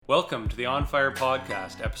Welcome to the On Fire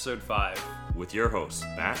Podcast, Episode 5. With your hosts,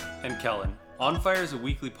 Matt and Kellen. On Fire is a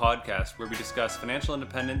weekly podcast where we discuss financial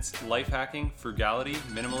independence, life hacking, frugality,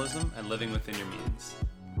 minimalism, and living within your means.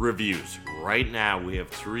 Reviews. Right now, we have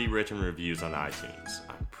 3 written reviews on iTunes.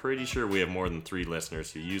 I'm pretty sure we have more than 3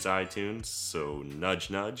 listeners who use iTunes, so nudge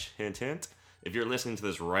nudge, hint hint. If you're listening to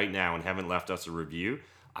this right now and haven't left us a review,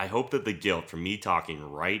 I hope that the guilt from me talking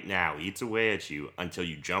right now eats away at you until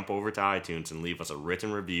you jump over to iTunes and leave us a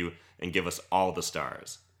written review and give us all the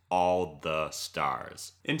stars. All the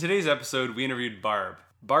stars. In today's episode, we interviewed Barb.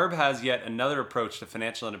 Barb has yet another approach to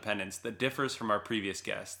financial independence that differs from our previous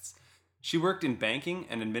guests. She worked in banking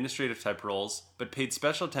and administrative type roles, but paid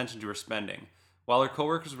special attention to her spending. While her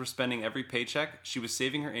coworkers were spending every paycheck, she was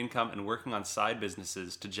saving her income and working on side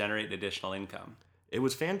businesses to generate additional income. It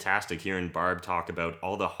was fantastic hearing Barb talk about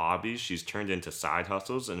all the hobbies she's turned into side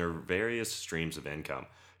hustles and her various streams of income.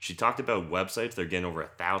 She talked about websites that are getting over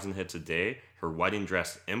 1,000 hits a day, her wedding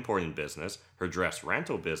dress importing business, her dress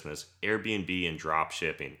rental business, Airbnb, and drop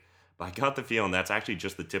shipping. But I got the feeling that's actually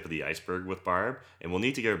just the tip of the iceberg with Barb, and we'll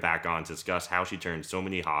need to get her back on to discuss how she turned so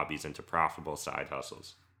many hobbies into profitable side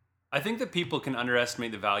hustles. I think that people can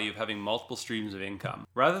underestimate the value of having multiple streams of income.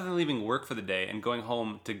 Rather than leaving work for the day and going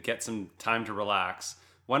home to get some time to relax,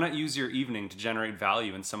 why not use your evening to generate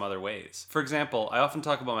value in some other ways? For example, I often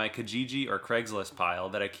talk about my Kijiji or Craigslist pile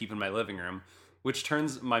that I keep in my living room, which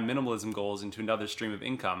turns my minimalism goals into another stream of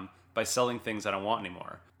income by selling things I don't want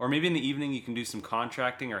anymore. Or maybe in the evening you can do some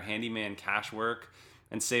contracting or handyman cash work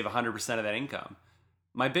and save 100% of that income.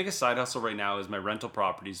 My biggest side hustle right now is my rental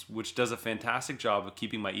properties, which does a fantastic job of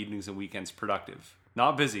keeping my evenings and weekends productive.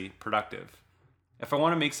 Not busy, productive. If I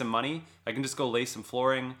want to make some money, I can just go lay some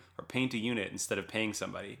flooring or paint a unit instead of paying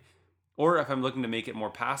somebody. Or if I'm looking to make it more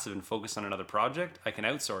passive and focus on another project, I can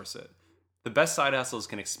outsource it. The best side hustles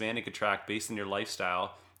can expand and contract based on your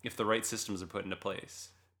lifestyle if the right systems are put into place.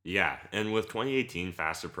 Yeah, and with 2018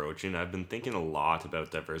 fast approaching, I've been thinking a lot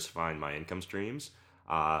about diversifying my income streams.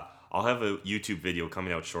 I'll have a YouTube video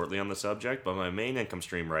coming out shortly on the subject, but my main income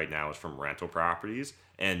stream right now is from rental properties,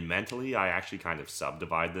 and mentally I actually kind of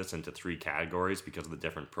subdivide this into 3 categories because of the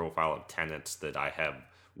different profile of tenants that I have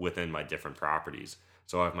within my different properties.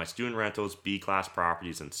 So I have my student rentals, B-class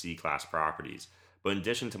properties, and C-class properties. But in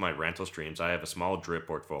addition to my rental streams, I have a small drip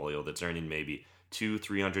portfolio that's earning maybe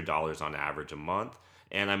 $200-$300 on average a month,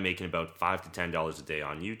 and I'm making about $5 to $10 a day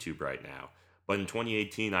on YouTube right now. But in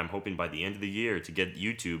 2018, I'm hoping by the end of the year to get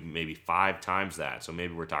YouTube maybe 5 times that. So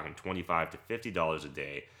maybe we're talking $25 to $50 a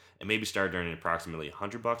day, and maybe start earning approximately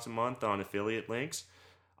 $100 a month on affiliate links.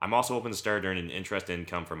 I'm also hoping to start earning interest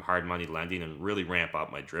income from hard money lending and really ramp up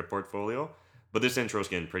my drip portfolio. But this intro is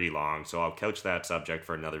getting pretty long, so I'll couch that subject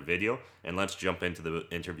for another video, and let's jump into the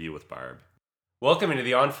interview with Barb. Welcome into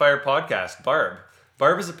the On Fire Podcast, Barb.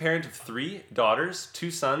 Barb is a parent of 3 daughters, 2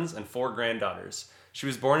 sons, and 4 granddaughters. She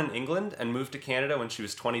was born in England and moved to Canada when she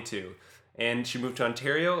was 22. And she moved to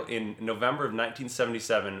Ontario in November of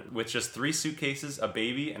 1977 with just 3 suitcases, a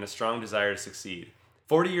baby, and a strong desire to succeed.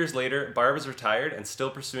 40 years later, Barb is retired and still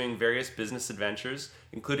pursuing various business adventures,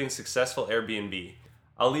 including successful Airbnb.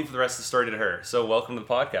 I'll leave the rest of the story to her. So welcome to the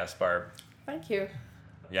podcast, Barb. Thank you.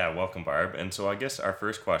 Yeah, welcome, Barb. And so I guess our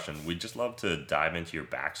first question, we'd just love to dive into your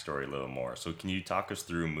backstory a little more. So can you talk us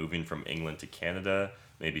through moving from England to Canada,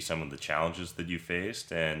 maybe some of the challenges that you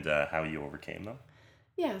faced and how you overcame them?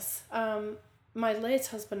 Yes. My late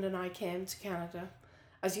husband and I came to Canada,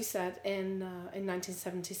 as you said, in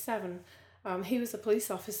 1977. He was a police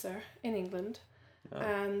officer in England. Oh.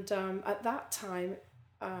 And at that time,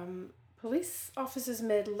 police officers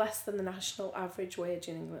made less than the national average wage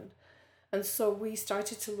in England. And so we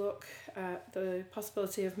started to look at the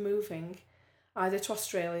possibility of moving either to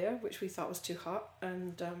Australia, which we thought was too hot,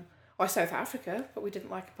 and or South Africa, but we didn't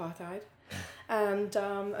like apartheid. And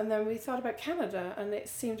then we thought about Canada, and it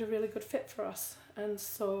seemed a really good fit for us. And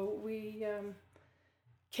so we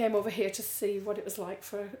came over here to see what it was like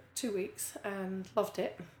for 2 weeks and loved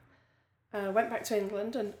it. Went back to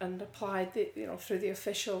England and applied through the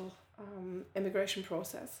official immigration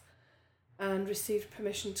process, and received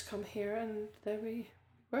permission to come here, and there we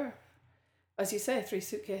were. As you say, 3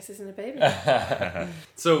 suitcases and a baby.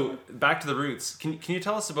 So, back to the roots. Can you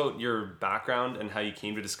tell us about your background and how you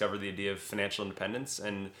came to discover the idea of financial independence,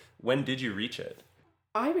 and when did you reach it?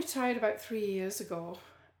 I retired about 3 years ago,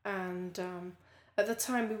 and at the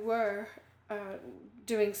time we were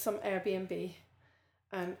doing some Airbnb,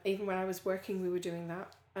 and even when I was working we were doing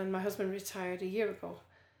that, and my husband retired a year ago.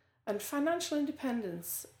 And financial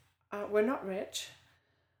independence, we're not rich,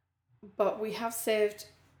 but we have saved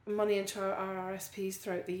money into our RSPs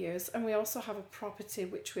throughout the years, and we also have a property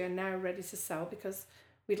which we are now ready to sell because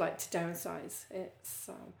we'd like to downsize. It's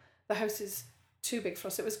the house is too big for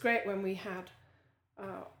us. It was great when we had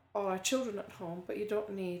all our children at home, but you don't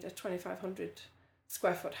need a 2,500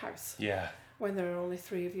 square foot house. Yeah. When there are only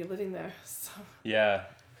 3 of you living there. So. Yeah.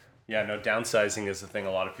 Yeah, no, downsizing is the thing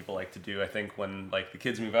a lot of people like to do. I think when like the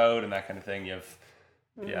kids move out and that kind of thing,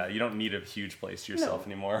 you don't need a huge place to yourself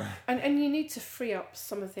anymore. And you need to free up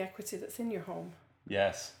some of the equity that's in your home.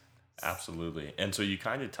 Yes. Absolutely. And so you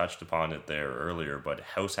kind of touched upon it there earlier, but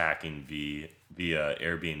house hacking via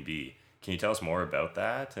Airbnb. Can you tell us more about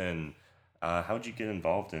that? And how did you get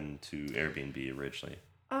involved into Airbnb originally?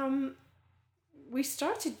 We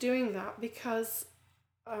started doing that because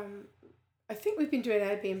I think we've been doing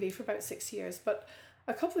Airbnb for about 6 years, but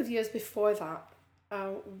a couple of years before that,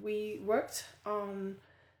 we worked on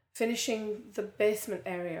finishing the basement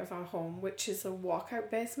area of our home, which is a walkout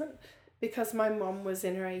basement, because my mum was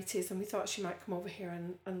in her 80s and we thought she might come over here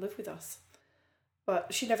and live with us.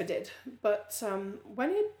 But she never did. But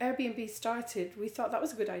when Airbnb started, we thought that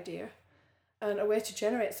was a good idea and a way to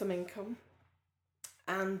generate some income.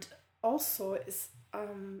 And also,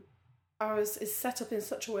 ours is set up in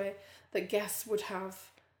such a way that guests would have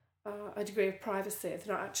a degree of privacy.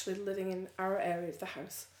 They're not actually living in our area of the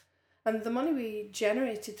house. And the money we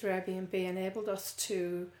generated through Airbnb enabled us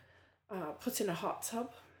to put in a hot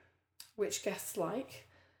tub, which guests like,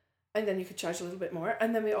 and then you could charge a little bit more.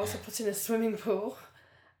 And then we also put in a swimming pool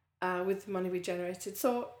with the money we generated.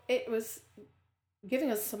 So it was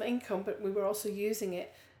giving us some income, but we were also using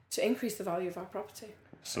it to increase the value of our property.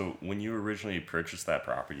 So when you originally purchased that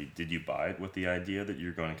property, did you buy it with the idea that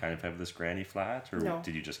you're going to kind of have this granny flat, or No.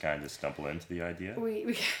 did you just kind of stumble into the idea?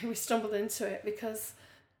 We stumbled into it because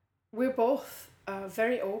we're both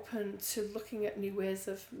very open to looking at new ways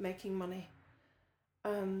of making money.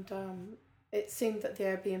 And it seemed that the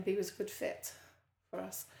Airbnb was a good fit for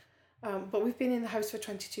us. But we've been in the house for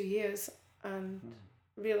 22 years, and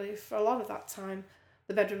really for a lot of that time,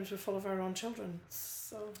 the bedrooms were full of our own children.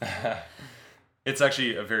 So... It's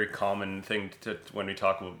actually a very common thing to when we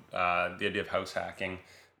talk about the idea of house hacking.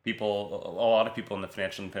 A lot of people in the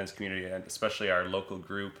financial independence community, and especially our local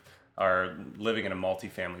group, are living in a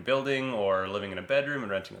multi-family building or living in a bedroom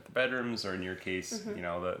and renting out the bedrooms, or in your case,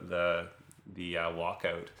 the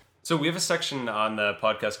walkout. So we have a section on the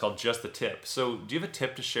podcast called Just the Tip. So do you have a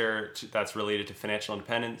tip to share that's related to financial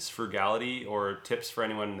independence, frugality, or tips for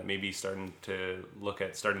anyone that may be starting to look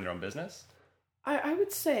at starting their own business? I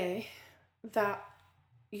would say that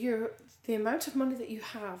the amount of money that you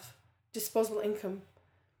have, disposable income,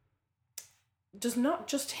 does not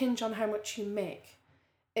just hinge on how much you make.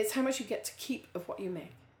 It's how much you get to keep of what you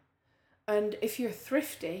make. And if you're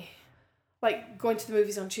thrifty, like going to the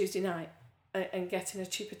movies on Tuesday night and getting a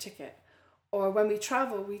cheaper ticket, or when we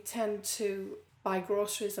travel, we tend to buy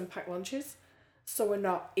groceries and pack lunches, so we're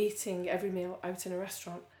not eating every meal out in a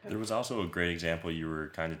restaurant. There was also a great example you were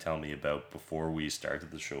kind of telling me about before we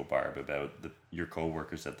started the show, Barb, about your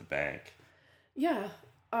co-workers at the bank. Yeah,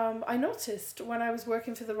 I noticed when I was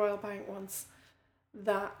working for the Royal Bank once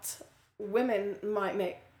that women might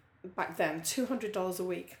make, back then, $200 a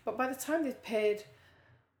week, but by the time they'd paid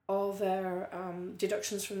all their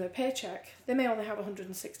deductions from their paycheck, they may only have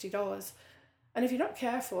 $160. And if you're not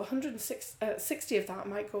careful, 160 of that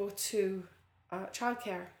might go to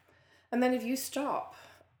childcare. And then if you stop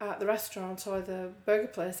at the restaurant or the burger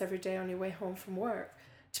place every day on your way home from work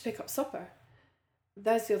to pick up supper,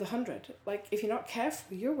 there's the other 100. Like, if you're not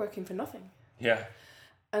careful, you're working for nothing. Yeah.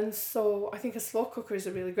 And so I think a slow cooker is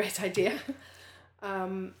a really great idea.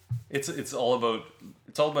 It's all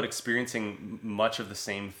about experiencing much of the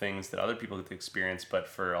same things that other people get to experience, but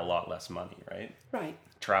for a lot less money, right? Right.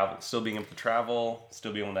 Travel, still being able to travel,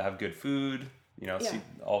 still being able to have good food, see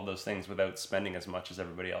all of those things without spending as much as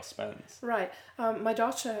everybody else spends. Right. My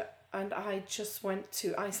daughter and I just went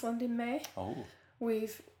to Iceland in May. Oh.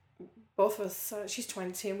 Both of us, she's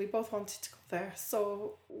 20 and we both wanted to go there.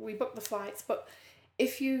 So we booked the flights. But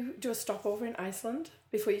if you do a stopover in Iceland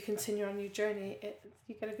before you continue on your journey,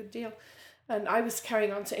 you get a good deal. And I was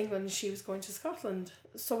carrying on to England and she was going to Scotland.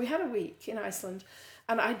 So we had a week in Iceland.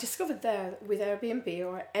 And I discovered there with Airbnb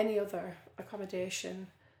or any other accommodation,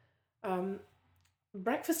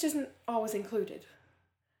 breakfast isn't always included.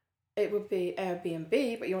 It would be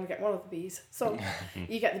Airbnb, but you want to get one of the B's. So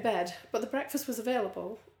you get the bed. But the breakfast was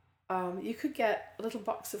available. You could get a little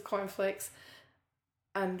box of cornflakes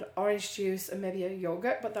and orange juice and maybe a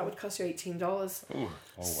yogurt, but that would cost you $18. Ooh. Oh,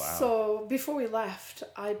 wow. So before we left,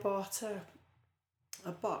 I bought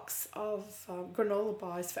a box of granola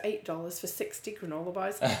bars for $8 for 60 granola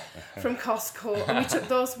bars from Costco. And we took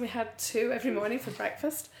those and we had 2 every morning for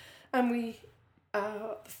breakfast. And we,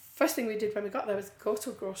 the first thing we did when we got there was go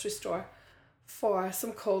to a grocery store for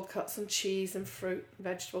some cold cuts and cheese and fruit and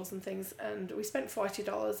vegetables and things, and we spent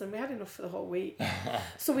 $40 and we had enough for the whole week.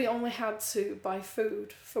 So we only had to buy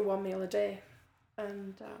food for one meal a day.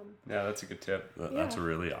 And yeah, that's a good tip. That's a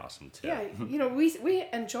really awesome tip. yeah, you know, we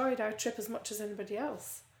enjoyed our trip as much as anybody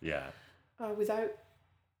else. Yeah. Without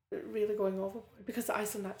really going overboard, because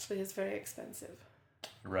Iceland actually is very expensive.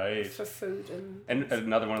 Right. For food and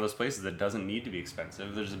another one of those places that doesn't need to be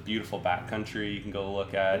expensive. There's a beautiful backcountry you can go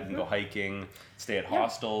look at, you can go hiking, stay at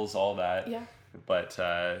hostels, all that. Yeah. But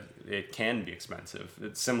it can be expensive.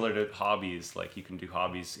 It's similar to hobbies. Like you can do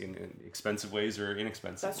hobbies in expensive ways or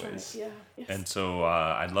inexpensive That's ways. right. Yeah. Yes. And so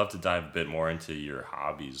I'd love to dive a bit more into your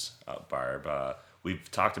hobbies, Barb.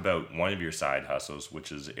 We've talked about one of your side hustles,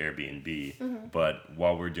 which is Airbnb. But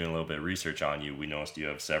while we're doing a little bit of research on you, we noticed you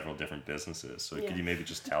have several different businesses. So could you maybe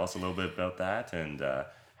just tell us a little bit about that? And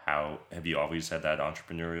how have you always had that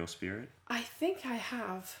entrepreneurial spirit? I think I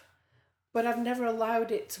have, but I've never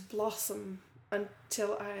allowed it to blossom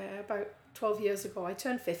until about 12 years ago. I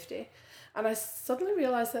turned 50 and I suddenly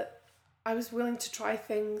realised that I was willing to try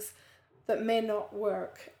things that may not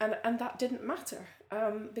work, and that didn't matter,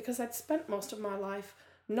 because I'd spent most of my life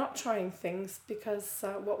not trying things because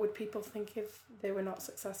what would people think if they were not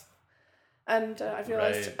successful? And I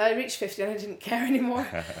realised I reached 50 and I didn't care anymore.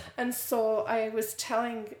 And so I was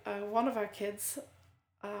telling one of our kids,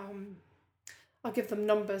 I'll give them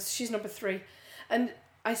numbers, she's number 3, and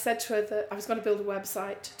I said to her that I was going to build a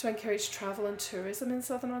website to encourage travel and tourism in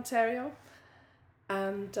Southern Ontario.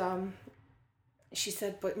 And she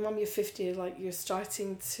said, but Mum, you're 50, like you're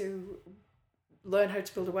starting to learn how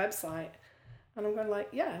to build a website. And I'm going like,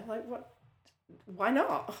 yeah, like what, why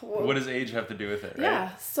not? Well, what does age have to do with it, right?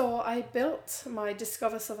 Yeah, so I built my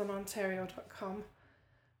discoversouthernontario.com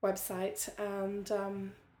website and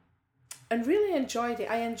really enjoyed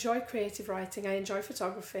it. I enjoy creative writing, I enjoy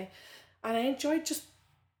photography, and I enjoyed just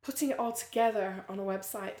putting it all together on a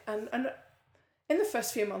website. And in the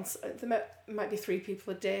first few months, there might be 3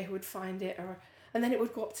 people a day who would find it, and then it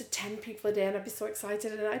would go up to 10 people a day, and I'd be so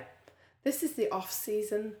excited. And this is the off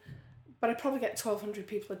season, but I probably get 1,200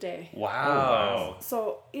 people a day. Wow.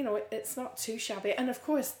 So, you know, it's not too shabby. And of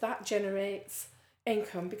course, that generates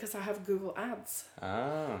income because I have Google Ads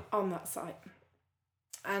on that site.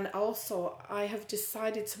 And also, I have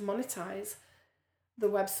decided to monetize the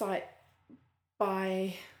website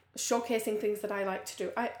by showcasing things that I like to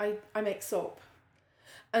do. I make soap.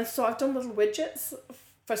 And so I've done little widgets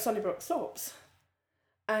for Sunnybrook soaps.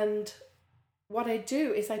 And what I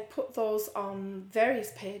do is I put those on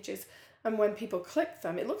various pages, and when people click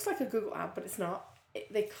them, it looks like a Google ad, but it's not.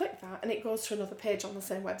 They click that and it goes to another page on the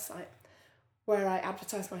same website where I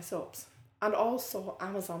advertise my soaps, and also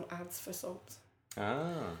Amazon ads for soaps.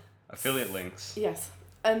 Affiliate links. Yes.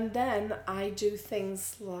 And then I do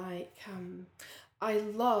things like I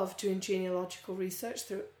love doing genealogical research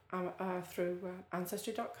through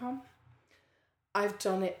Ancestry.com. I've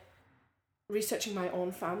done it researching my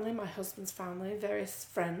own family, my husband's family, various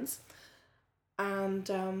friends, and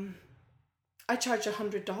I charge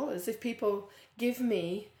 $100 if people give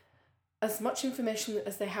me as much information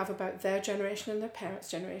as they have about their generation and their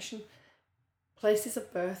parents' generation, places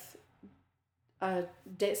of birth,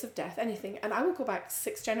 dates of death, anything, and I will go back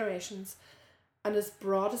 6 generations and as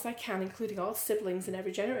broad as I can, including all siblings in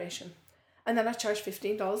every generation. And then I charge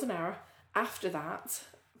 $15 an hour after that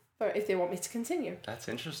for if they want me to continue. That's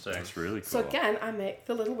interesting. That's really cool. So again, I make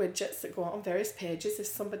the little widgets that go on various pages. If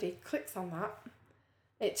somebody clicks on that,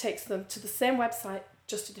 it takes them to the same website,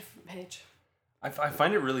 just a different page. I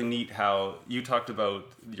find it really neat how you talked about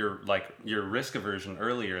your risk aversion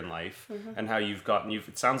earlier in life, and how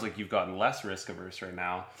it sounds like you've gotten less risk averse right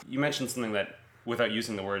now. You mentioned something that, without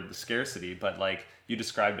using the word the scarcity, but like you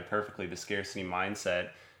described it perfectly, the scarcity mindset,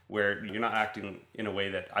 where you're not acting in a way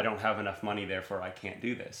that I don't have enough money, therefore I can't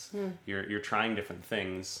do this. You're trying different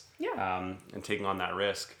things, and taking on that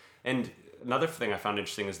risk. And another thing I found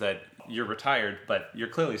interesting is that you're retired, but you're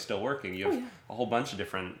clearly still working. You have a whole bunch of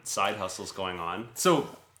different side hustles going on.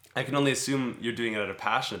 So I can only assume you're doing it out of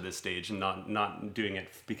passion at this stage and not doing it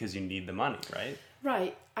because you need the money, right?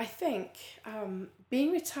 Right. I think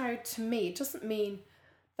being retired to me doesn't mean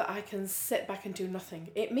that I can sit back and do nothing.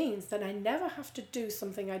 It means that I never have to do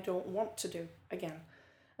something I don't want to do again.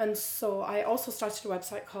 And so I also started a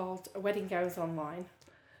website called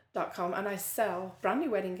weddinggownsonline.com, and I sell brand new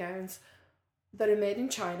wedding gowns that are made in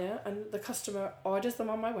China, and the customer orders them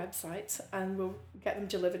on my website and will get them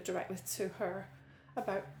delivered directly to her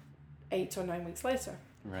about 8 or 9 weeks later.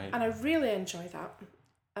 Right. And I really enjoy that.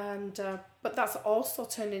 And but that's also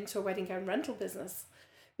turned into a wedding gown rental business,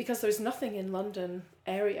 because there's nothing in London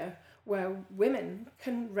area where women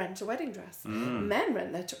can rent a wedding dress. Men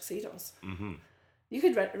rent their tuxedos. Mm-hmm. You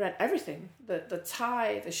could rent everything, the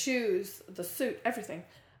tie, the shoes, the suit, everything.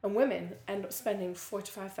 And women end up spending $4,000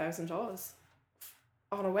 to $5,000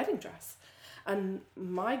 on a wedding dress. And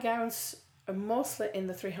my gowns are mostly in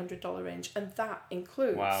the $300 range, and that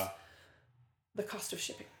includes the cost of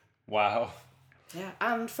shipping. Wow. Yeah,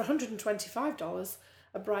 and for $125,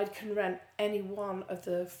 a bride can rent any one of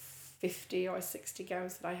the 50 or 60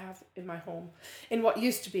 gowns that I have in my home, in what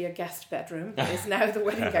used to be a guest bedroom, but is now the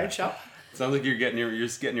wedding gown shop. Sounds like you're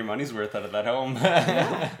just getting your money's worth out of that home.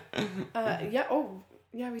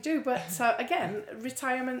 Yeah, we do. But again,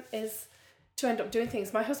 retirement is to end up doing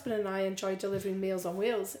things. My husband and I enjoy delivering Meals on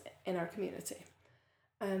Wheels in our community.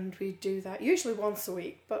 And we do that usually once a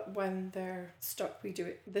week, but when they're stuck, we do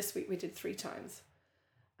it. This week we did 3 times.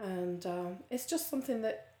 And it's just something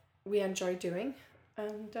that we enjoy doing.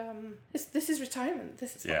 And this is retirement.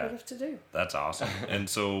 This is what we love to do. That's awesome. And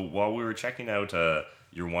so while we were checking out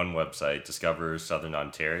your one website, Discover Southern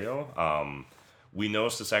Ontario, we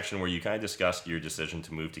noticed a section where you kind of discussed your decision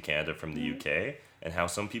to move to Canada from the UK and how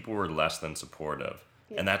some people were less than supportive.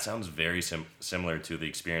 Yeah. And that sounds very similar to the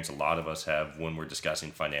experience a lot of us have when we're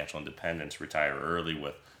discussing financial independence, retire early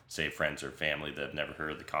with, say, friends or family that have never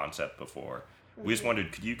heard of the concept before. Mm-hmm. We just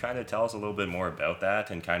wondered, could you kind of tell us a little bit more about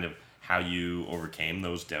that and kind of how you overcame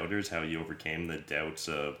those doubters, how you overcame the doubts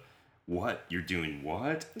of, what? You're doing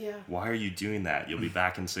what? Yeah. Why are you doing that? You'll be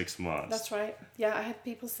back in 6 months. That's right. Yeah, I had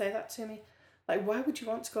people say that to me. Like, why would you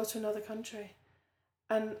want to go to another country?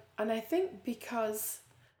 And I think because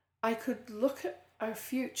I could look at our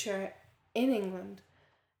future in England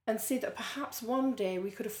and see that perhaps one day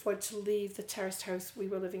we could afford to leave the terraced house we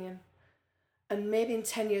were living in. And maybe in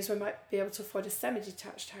 10 years we might be able to afford a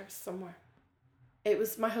semi-detached house somewhere.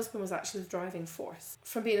 My husband was actually the driving force.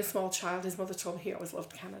 From being a small child, his mother told me he always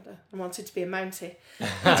loved Canada and wanted to be a Mountie.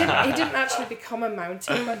 He didn't actually become a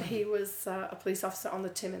Mountie, but he was a police officer on the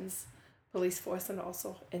Timmins police force and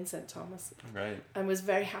also in St. Thomas. Right. And was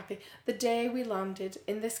very happy. The day we landed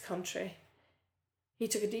in this country, he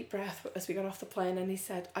took a deep breath as we got off the plane and he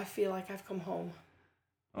said, I feel like I've come home.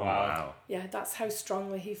 Wow. Yeah, that's how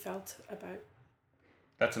strongly he felt about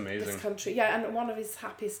That's amazing. this country. Yeah, and one of his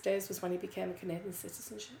happiest days was when he became a Canadian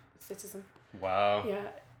citizen. Wow. Yeah,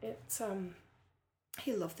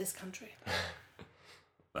 he loved this country.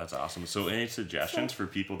 That's awesome. So any suggestions for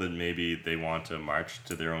people that maybe they want to march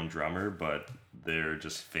to their own drummer, but they're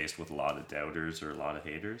just faced with a lot of doubters or a lot of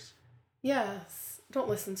haters? Yes, don't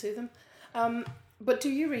listen to them. But do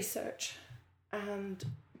your research and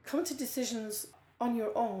come to decisions on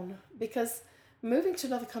your own, because moving to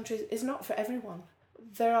another country is not for everyone.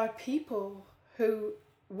 There are people who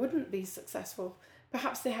wouldn't be successful.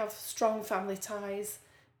 Perhaps they have strong family ties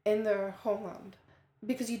in their homeland.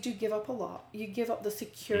 Because you do give up a lot. You give up the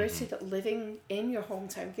security that living in your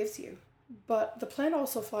hometown gives you. But the plane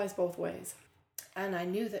also flies both ways. And I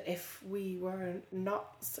knew that if we were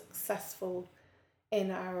not successful in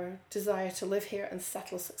our desire to live here and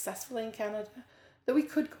settle successfully in Canada, that we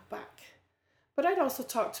could go back. But I'd also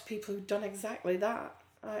talked to people who'd done exactly that.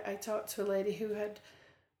 I talked to a lady who had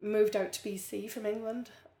moved out to BC from England.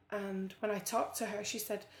 And when I talked to her, she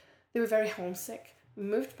said they were very homesick,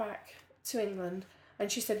 moved back to England.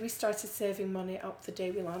 And she said, we started saving money up the day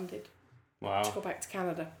we landed to go back to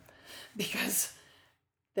Canada because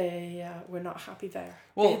they were not happy there.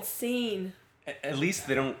 Well, they had seen... At least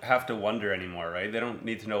they don't have to wonder anymore, right? They don't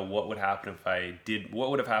need to know what would happen what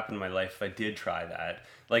would have happened in my life if I did try that.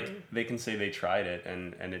 Like, they can say they tried it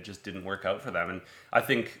and it just didn't work out for them. And I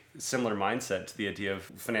think similar mindset to the idea of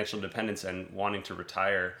financial independence and wanting to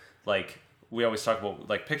retire, like... We always talk about,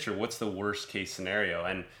 like, picture what's the worst case scenario,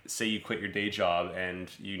 and say you quit your day job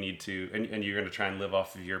and you need to, and you're going to try and live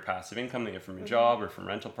off of your passive income that you get from your job or from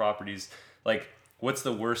rental properties. Like, what's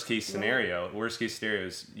the worst case scenario? Right. Worst case scenario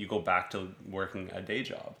is you go back to working a day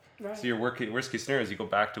job. Right. So your worst case scenario is you go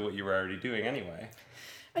back to what you were already doing anyway.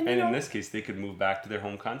 And in this case, they could move back to their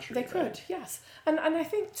home country. They could, yes. And I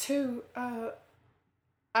think too,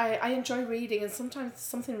 I enjoy reading, and sometimes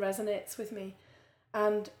something resonates with me,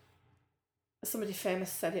 and somebody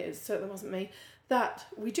famous said it certainly wasn't me, that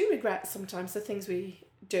we do regret sometimes the things we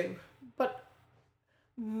do, but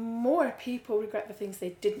more people regret the things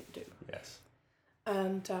they didn't do. Yes.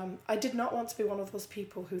 And I did not want to be one of those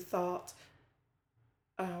people who thought,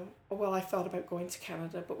 well, I thought about going to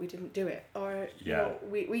Canada, but we didn't do it. Or,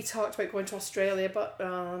 we talked about going to Australia, but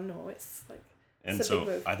no, it's like... And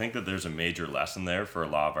so I think that there's a major lesson there for a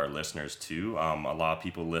lot of our listeners too. A lot of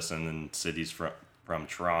people listen in cities from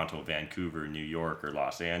Toronto, Vancouver, New York, or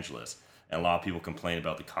Los Angeles. and a lot of people complain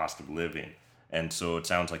about the cost of living. And so it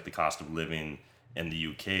sounds like the cost of living in the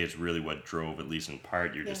UK is really what drove, at least in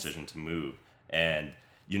part, your decision to move. And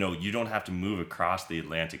you know, you don't have to move across the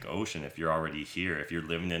Atlantic Ocean if you're already here. If you're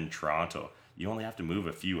living in Toronto, you only have to move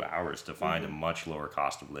a few hours to find a much lower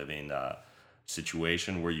cost of living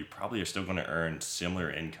situation where you probably are still going to earn similar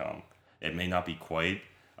income. It may not be quite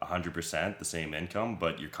 100% the same income,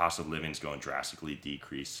 but your cost of living is going to drastically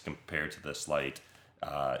decrease compared to the slight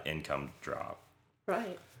income drop.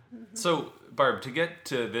 Right. So, Barb, to get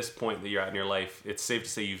to this point that you're at in your life, it's safe to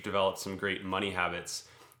say you've developed some great money habits.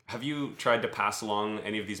 Have you tried to pass along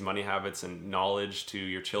any of these money habits and knowledge to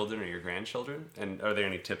your children or your grandchildren? And are there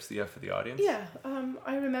any tips that you have for the audience? Yeah,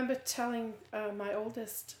 I remember telling my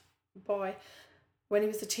oldest boy when he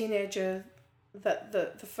was a teenager that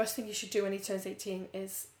the first thing he should do when he turns 18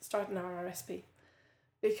 is start an RRSP,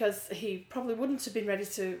 because he probably wouldn't have been ready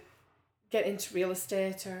to get into real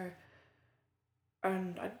estate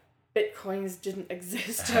and Bitcoins didn't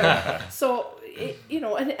exist. So,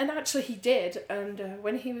 and actually he did. And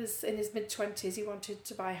when he was in his mid-20s, he wanted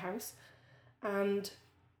to buy a house and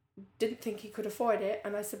didn't think he could afford it.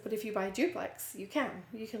 And I said, but if you buy a duplex, you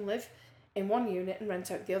can live in one unit and rent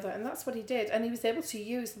out the other. And that's what he did. And he was able to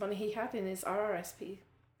use the money he had in his RRSP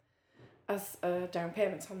as down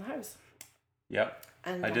payments on the house. Yep.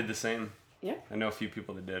 And I did the same. Yeah. I know a few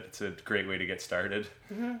people that did. It's a great way to get started.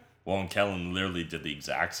 Mm-hmm. Well, and Kellen literally did the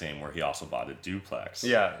exact same, where he also bought a duplex.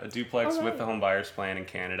 Yeah, a duplex right. with the home buyers plan in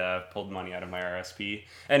Canada. Pulled money out of my RSP.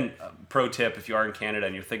 And pro tip: if you are in Canada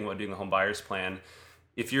and you're thinking about doing the home buyers plan,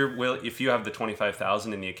 if you have the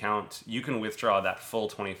 $25,000 in the account, you can withdraw that full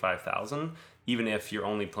 $25,000, even if you're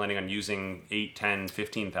only planning on using $8,000,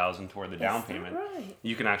 $10,000, $15,000 toward the down payment. Right.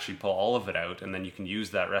 You can actually pull all of it out, and then you can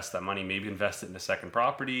use that rest of that money. Maybe invest it in a second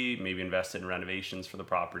property. Maybe invest it in renovations for the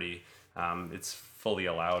property. It's fully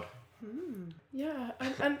allowed. Yeah,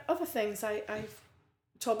 and other things I've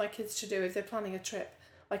told my kids to do if they're planning a trip.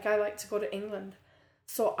 Like I like to go to England,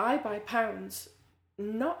 so I buy pounds,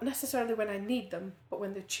 not necessarily when I need them, but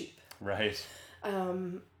when they're cheap. Right.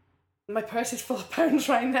 My purse is full of pounds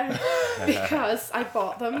right now because I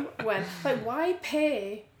bought them when, like, why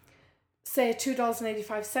pay, say,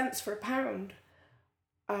 $2.85 for a pound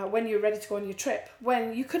when you're ready to go on your trip,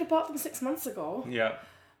 when you could have bought them 6 months ago Yeah.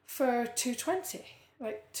 for $2.20,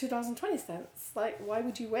 like $2.20. Like, why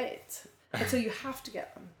would you wait until you have to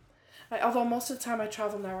get them? Like, although most of the time I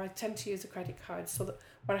travel now, I tend to use a credit card so that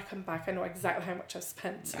when I come back, I know exactly how much I've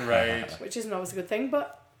spent. Right. Which isn't always a good thing,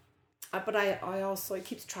 but I also, it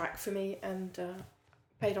keeps track for me and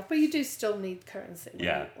paid off. But you do still need currency.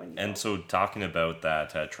 When you and go. so talking about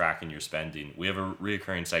that, tracking your spending, we have a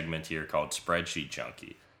recurring segment here called Spreadsheet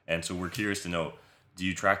Junkie. And so we're curious to know, do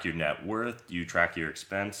you track your net worth? Do you track your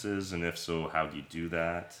expenses? And if so, how do you do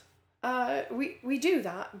that? We do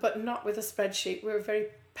that, but not with a spreadsheet. We're very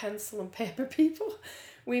pencil and paper people.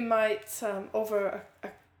 We might, over a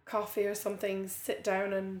coffee or something, sit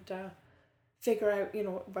down and figure out,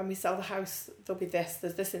 when we sell the house, there'll be this,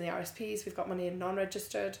 there's this in the RSPs, we've got money in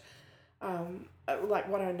non-registered, like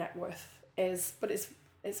what our net worth is, but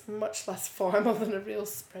it's much less formal than a real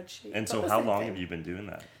spreadsheet. And so how long have you been doing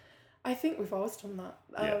that? I think we've always done that.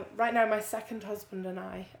 Yeah. Right now, my second husband and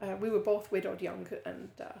I, we were both widowed young and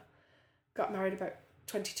got married about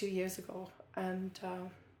 22 years ago, and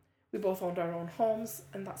we both owned our own homes,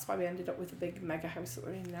 and that's why we ended up with the big mega house that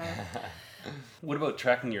we're in now. What about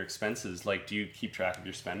tracking your expenses? Like, do you keep track of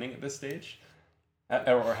your spending at this stage?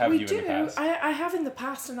 Or have you in the past? I have in the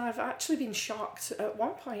past, and I've actually been shocked. At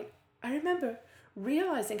one point, I remember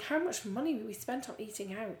realising how much money we spent on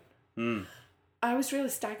eating out. I was really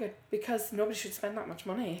staggered because nobody should spend that much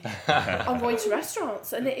money on going to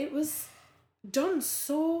restaurants. And it was done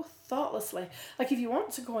so thoughtlessly. Like, if you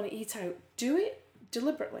want to go and eat out, do it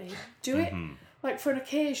deliberately. Do it like for an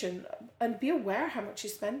occasion and be aware how much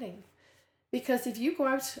you're spending. Because if you go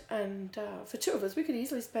out and for two of us, we could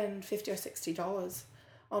easily spend $50 or $60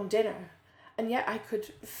 on dinner. And yet I could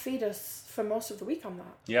feed us for most of the week on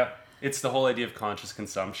that. Yeah. It's the whole idea of conscious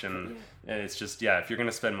consumption. Yeah. It's just, if you're going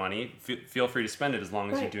to spend money, feel free to spend it as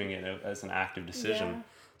long as you're doing it as an active decision. Yeah.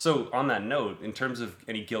 So on that note, in terms of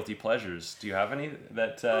any guilty pleasures, do you have any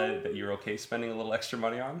that you're okay spending a little extra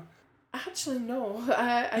money on? Actually, no.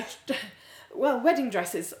 Well, wedding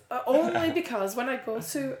dresses, only because when I go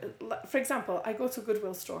to, for example, I go to a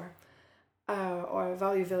Goodwill store or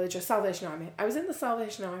Value Village or Salvation Army. I was in the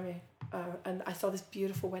Salvation Army and I saw this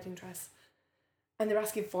beautiful wedding dress. And they're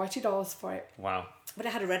asking $40 for it. Wow. But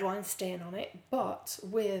it had a red wine stain on it. But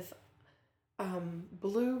with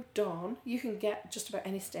Blue Dawn, you can get just about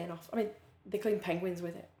any stain off. I mean, they clean penguins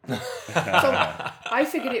with it. So I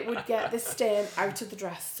figured it would get the stain out of the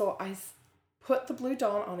dress. So I put the Blue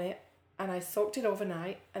Dawn on it and I soaked it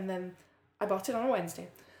overnight, and then I bought it on a Wednesday.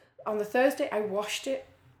 On the Thursday, I washed it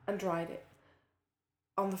and dried it.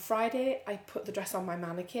 On the Friday, I put the dress on my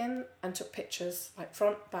mannequin and took pictures, like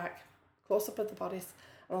front, back, close up of the bodice.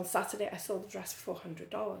 And on Saturday, I sold the dress for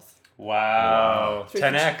 $400. Wow.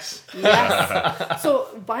 10x. Yes.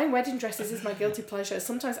 So buying wedding dresses is my guilty pleasure.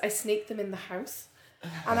 Sometimes I sneak them in the house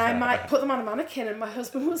and I might put them on a mannequin and my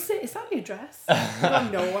husband will say, "Is that your dress?"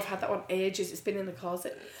 No, I've had that one ages. It's been in the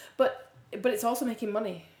closet. But it's also making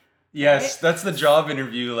money. Yes, right? That's the job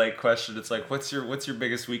interview question. It's like, what's your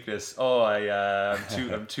biggest weakness? Oh,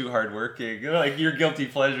 I'm too hardworking. Like, your guilty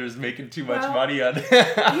pleasure is making too much money on.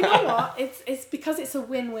 You know what? It's because it's a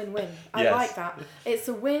win-win-win. I like that. It's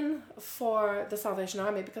a win for the Salvation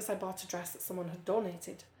Army because I bought a dress that someone had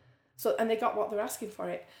donated, and they got what they're asking for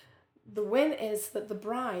it. The win is that the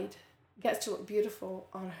bride gets to look beautiful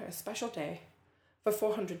on her special day for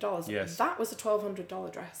 $400. Yes. That was a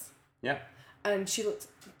 $1,200 dress. Yeah. And she looked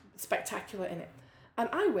spectacular in it. And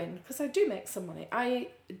I win because I do make some money. I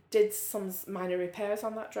did some minor repairs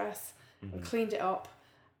on that dress and cleaned it up,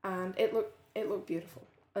 and it looked beautiful.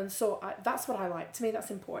 And so that's what I like. To me,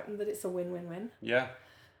 that's important, that it's a win-win-win. Yeah.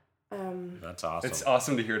 That's awesome. It's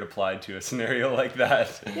awesome to hear it applied to a scenario like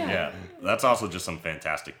that. Yeah, that's also just some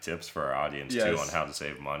fantastic tips for our audience too Yes. on how to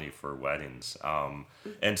save money for weddings.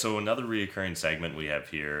 And so another reoccurring segment we have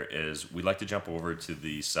here is we like to jump over to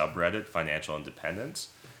the subreddit Financial Independence.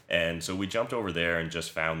 And so we jumped over there and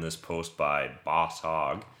just found this post by Boss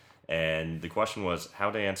Hog. And the question was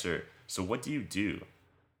how to answer, so what do you do?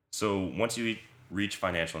 So once you reach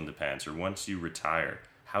financial independence or once you retire,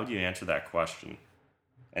 how do you answer that question?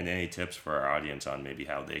 And any tips for our audience on maybe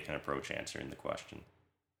how they can approach answering the question?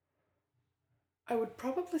 I would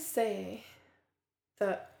probably say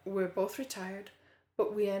that we're both retired,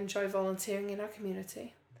 but we enjoy volunteering in our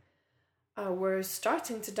community. We're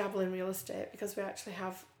starting to dabble in real estate because we actually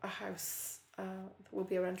have a house that will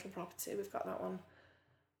be a rental property. We've got that one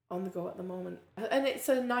on the go at the moment. And it's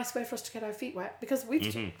a nice way for us to get our feet wet because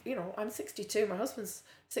I'm 62, my husband's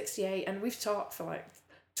 68, and we've talked for like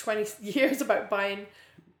 20 years about buying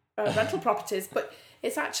rental properties, but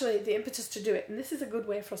it's actually the impetus to do it, and this is a good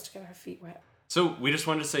way for us to get our feet wet. So we just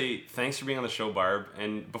wanted to say thanks for being on the show, Barb.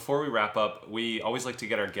 And before we wrap up, we always like to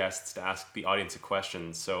get our guests to ask the audience a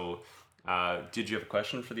question. So did you have a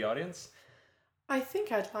question for the audience? I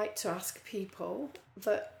think I'd like to ask people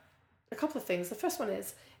that a couple of things. The first one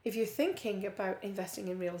is, if you're thinking about investing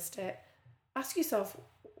in real estate, ask yourself,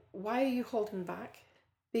 why are you holding back?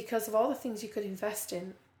 Because of all the things you could invest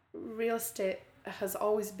in, real estate has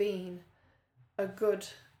always been a good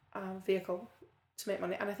vehicle to make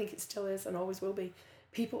money, and I think it still is and always will be.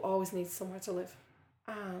 People always need somewhere to live.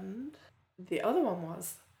 And the other one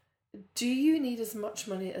was, do you need as much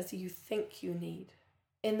money as you think you need?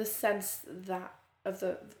 In the sense that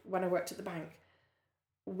when I worked at the bank,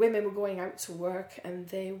 women were going out to work and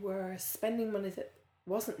they were spending money that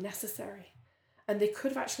wasn't necessary, and they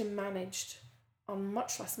could have actually managed on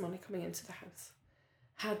much less money coming into the house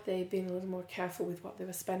had they been a little more careful with what they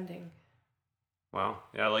were spending. Wow.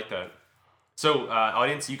 Yeah, I like that. So,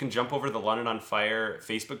 audience, you can jump over to the London on Fire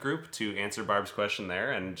Facebook group to answer Barb's question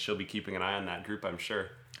there, and she'll be keeping an eye on that group, I'm sure.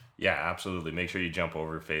 Yeah, absolutely. Make sure you jump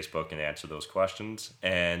over to Facebook and answer those questions.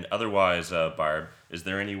 And otherwise, Barb, is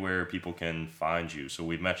there anywhere people can find you? So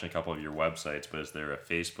we've mentioned a couple of your websites, but is there a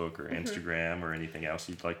Facebook or Instagram or anything else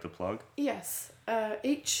you'd like to plug? Yes.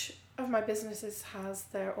 Each of my businesses has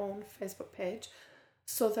their own Facebook page.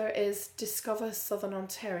 So there is Discover Southern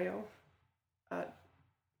Ontario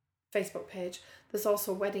Facebook page. There's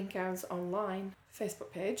also Wedding Gowns Online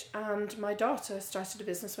Facebook page. And my daughter started a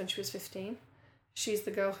business when she was 15. She's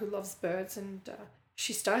the girl who loves birds, and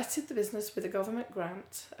she started the business with a government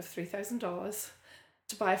grant of $3,000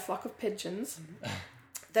 to buy a flock of pigeons.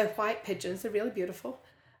 They're white pigeons. They're really beautiful.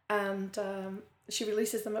 And she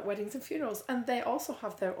releases them at weddings and funerals. And they also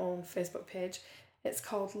have their own Facebook page. It's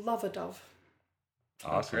called Love a Dove.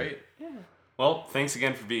 Awesome. Great. Yeah. Well, thanks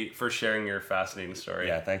again for sharing your fascinating story.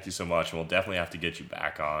 Yeah, thank you so much. And we'll definitely have to get you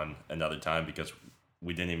back on another time because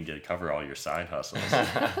we didn't even get to cover all your side hustles.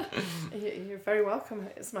 You're very welcome.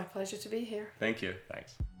 It's my pleasure to be here. Thank you.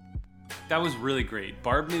 Thanks. That was really great.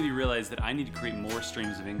 Barb made me realize that I need to create more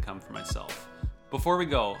streams of income for myself. Before we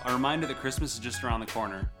go, a reminder that Christmas is just around the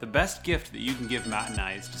corner. The best gift that you can give Matt and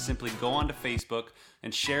I is to simply go onto Facebook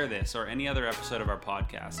and share this or any other episode of our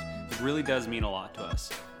podcast. It really does mean a lot to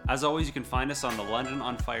us. As always, you can find us on the London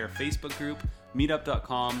on Fire Facebook group,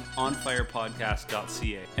 meetup.com,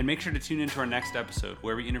 onfirepodcast.ca. And make sure to tune into our next episode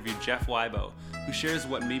where we interview Jeff Weibo, who shares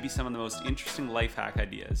what may be some of the most interesting life hack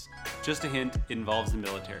ideas. Just a hint, it involves the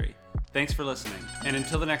military. Thanks for listening. And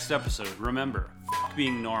until the next episode, remember, f***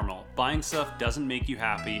 being normal. Buying stuff doesn't make you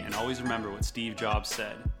happy, and always remember what Steve Jobs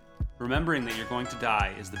said. Remembering that you're going to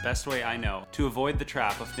die is the best way I know to avoid the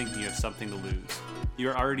trap of thinking you have something to lose. You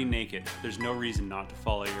are already naked. There's no reason not to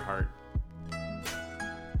follow your heart.